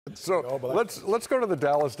So let's go to the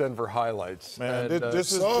Dallas-Denver highlights. Man, and,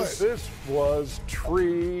 this was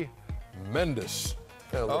tremendous.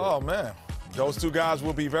 Oh man, those two guys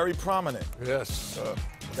will be very prominent. Yes,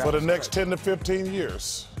 for the next 10 to 15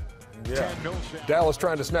 years. Yeah. Dallas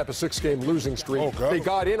trying to snap a 6-game losing streak. Oh, God. They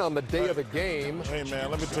got in on the day of the game. Hey man,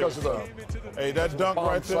 let me tell you because of the Hey, that dunk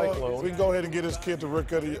right there. cyclone. We can go ahead and get this kid to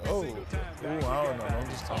Rick of the year. Oh, Ooh, I don't know. I'm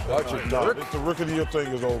just talking. Watch it, no, Dirk. the Rick of the year thing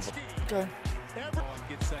is over. Okay.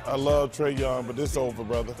 I love Trae Young, but it's over,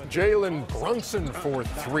 brother. Jalen Brunson for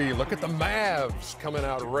 3. Look at the Mavs coming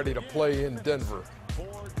out ready to play in Denver.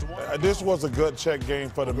 This was a gut check game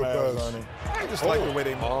for the Mavs, Ernie. I just like the way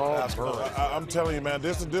they move. I'm telling you, man,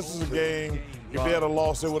 this is a game. If they had a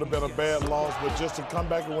loss, it would have been a bad loss. But just to come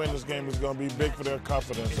back and win this game is going to be big for their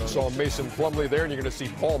confidence. Saw Mason Plumlee there, and you're going to see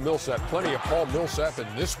Paul Millsap. Plenty of Paul Millsap in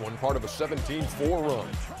this one, part of a 17-4 run.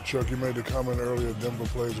 Chuck, you made the comment earlier, Denver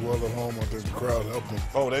plays well at home. I think the crowd helped them.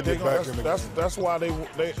 Oh, they get back in the game. that's why they.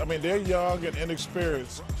 I mean, they're young and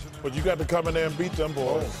inexperienced, but you got to come in there and beat them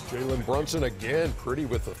boys. Jalen Brunson again, pretty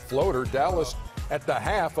with the floater. Dallas at the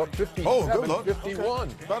half up 57-51. Oh, good look. Okay.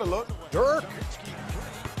 Better look. Dirk.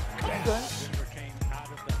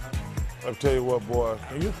 I'll tell you what, boy.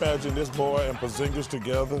 Can you imagine this boy and Porzingis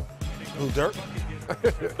together? Who, Dirk?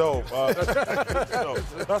 No, no,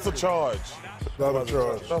 that's a charge. Not a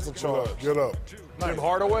charge. That's a charge. Get up. Tim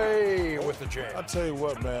Hardaway with the jam. I tell you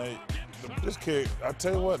what, man. This kid, I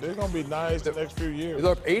tell you what, they're going to be nice the next few years. He's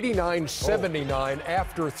up 89-79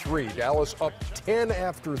 after 3. Dallas up 10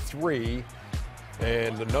 after 3.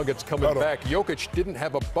 And the Nuggets coming back. Jokic didn't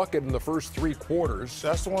have a bucket in the first 3 quarters.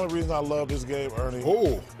 That's the only reason I love this game, Ernie.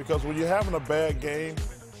 Oh. Because when you're having a bad game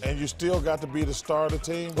and you still got to be the star of the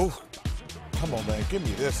team, come on, man, give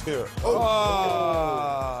me this here. Cool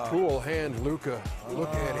hand, Luka.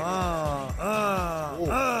 Look at him.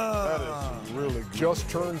 That is really good. Just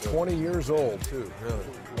turned 20 years old, too. Really,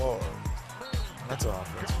 Lord. That's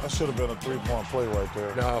offense. That should have been a 3-point play right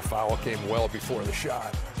there. No, foul came well before the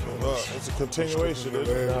shot. It's a continuation, isn't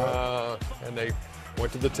it? And they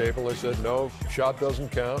went to the table. They said, no, shot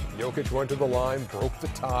doesn't count. Jokic went to the line, broke the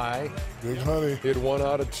tie. Big honey. Hit 1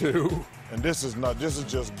 out of 2. And this is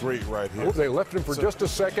just great right here. Oh, they left him for just a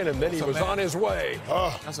second, and then he was on his way.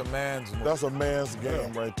 That's a man's move. That's a man's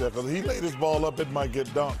game right there. Because he laid his ball up, it might get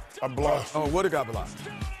dunked. I'm blocked. Oh, would have got blocked.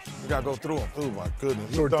 We got to go through him. Oh, my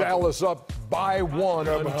goodness. So Dallas up by 1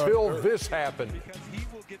 until this happened.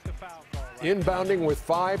 Inbounding with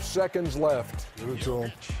 5 seconds left. Give it to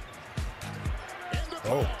him.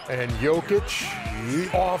 And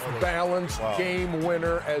Jokic off balance, game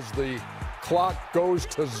winner as the clock goes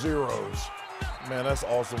to zeros. Man, that's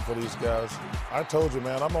awesome for these guys. I told you,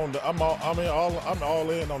 man, I'm all in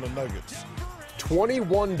on the Nuggets.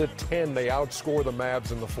 21-10, they outscore the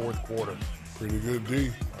Mavs in the 4th quarter. Pretty good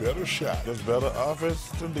D. Better shot. Just better offense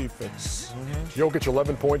than defense. Jokic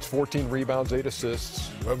 11 points, 14 rebounds, 8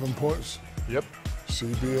 assists. 11 points. Yep.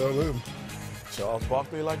 CBLM. Charles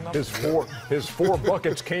Barkley like number. His 4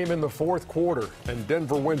 buckets came in the 4th quarter, and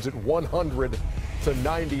Denver wins it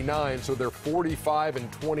 100-99. So they're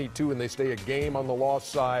 45-22, and they stay a game on the loss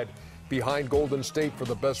side behind Golden State for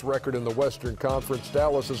the best record in the Western Conference.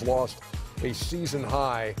 Dallas has lost a season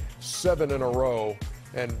high 7 in a row,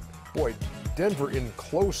 and boy, Denver in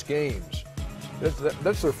close games.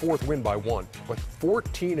 That's their 4th win by 1, but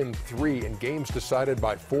 14-3 in games decided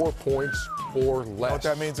by 4 points or less. You know what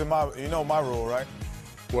that means in my rule, right?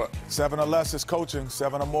 What? 7 or less is coaching,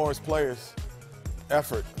 7 or more is players.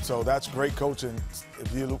 Effort. So that's great coaching.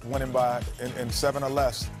 If you're winning by in 7 or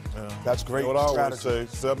less, that's great what strategy. I always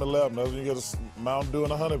say, 7-11, that's when you get a Mountain Dew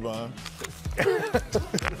and a honey bun.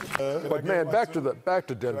 But man, back to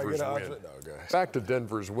Denver's win. Back to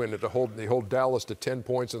Denver's win. They hold Dallas to 10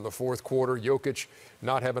 points in the 4th quarter. Jokic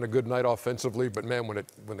not having a good night offensively, but man,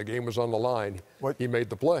 when the game was on the line, he made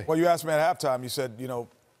the play. Well, you asked me at halftime. You said,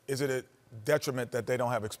 is it a detriment that they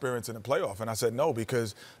don't have experience in the playoff? And I said no,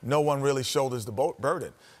 because no one really shoulders the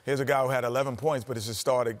burden. Here's a guy who had 11 points, but is his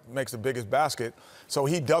star that makes the biggest basket, so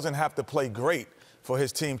he doesn't have to play great for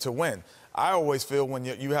his team to win. I always feel when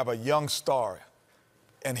you have a young star,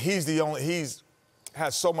 and he's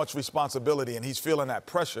has so much responsibility, and he's feeling that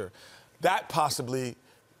pressure, that possibly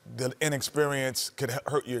the inexperience could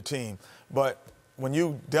hurt your team. But when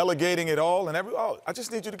you delegating it all and I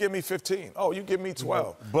just need you to give me 15. Oh, you give me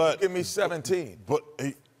 12. But you give me 17. But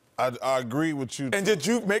I agree with you. And did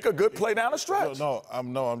you make a good play down the stretch?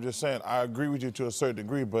 I'm just saying I agree with you to a certain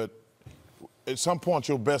degree. But at some point,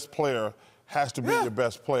 your best player has to be your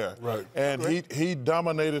best player. Right. And he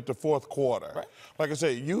dominated the 4th quarter. Right. Like I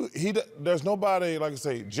say, there's nobody. Like I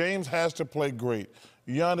say, James has to play great.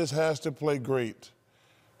 Giannis has to play great.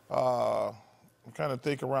 I'm kind of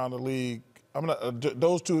think around the league.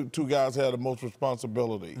 Those two guys had the most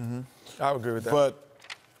responsibility. I would agree with that. But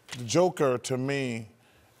the Joker, to me,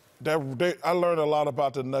 I learned a lot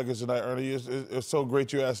about the Nuggets tonight, Ernie. It's so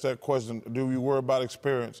great you asked that question. Do we worry about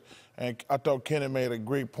experience? And I thought Kenny made a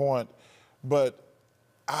great point. But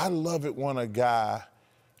I love it when a guy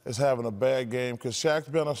is having a bad game, because Shaq's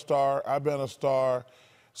been a star, I've been a star.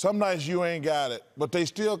 Some nights you ain't got it, but they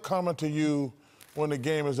still coming to you when the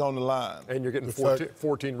game is on the line. And you're getting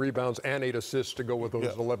 14 rebounds and 8 assists to go with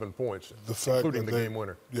those 11 points, including the game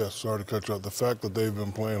winner. Yes, sorry to cut you off. The fact that they've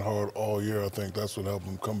been playing hard all year, I think that's what helped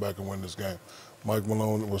them come back and win this game. Mike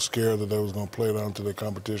Malone was scared that they was going to play down to their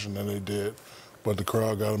competition, and they did. But the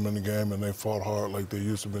crowd got them in the game, and they fought hard like they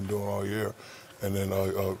used to been doing all year. And then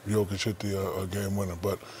Jokic hit the game winner.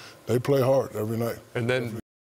 But they play hard every night. And then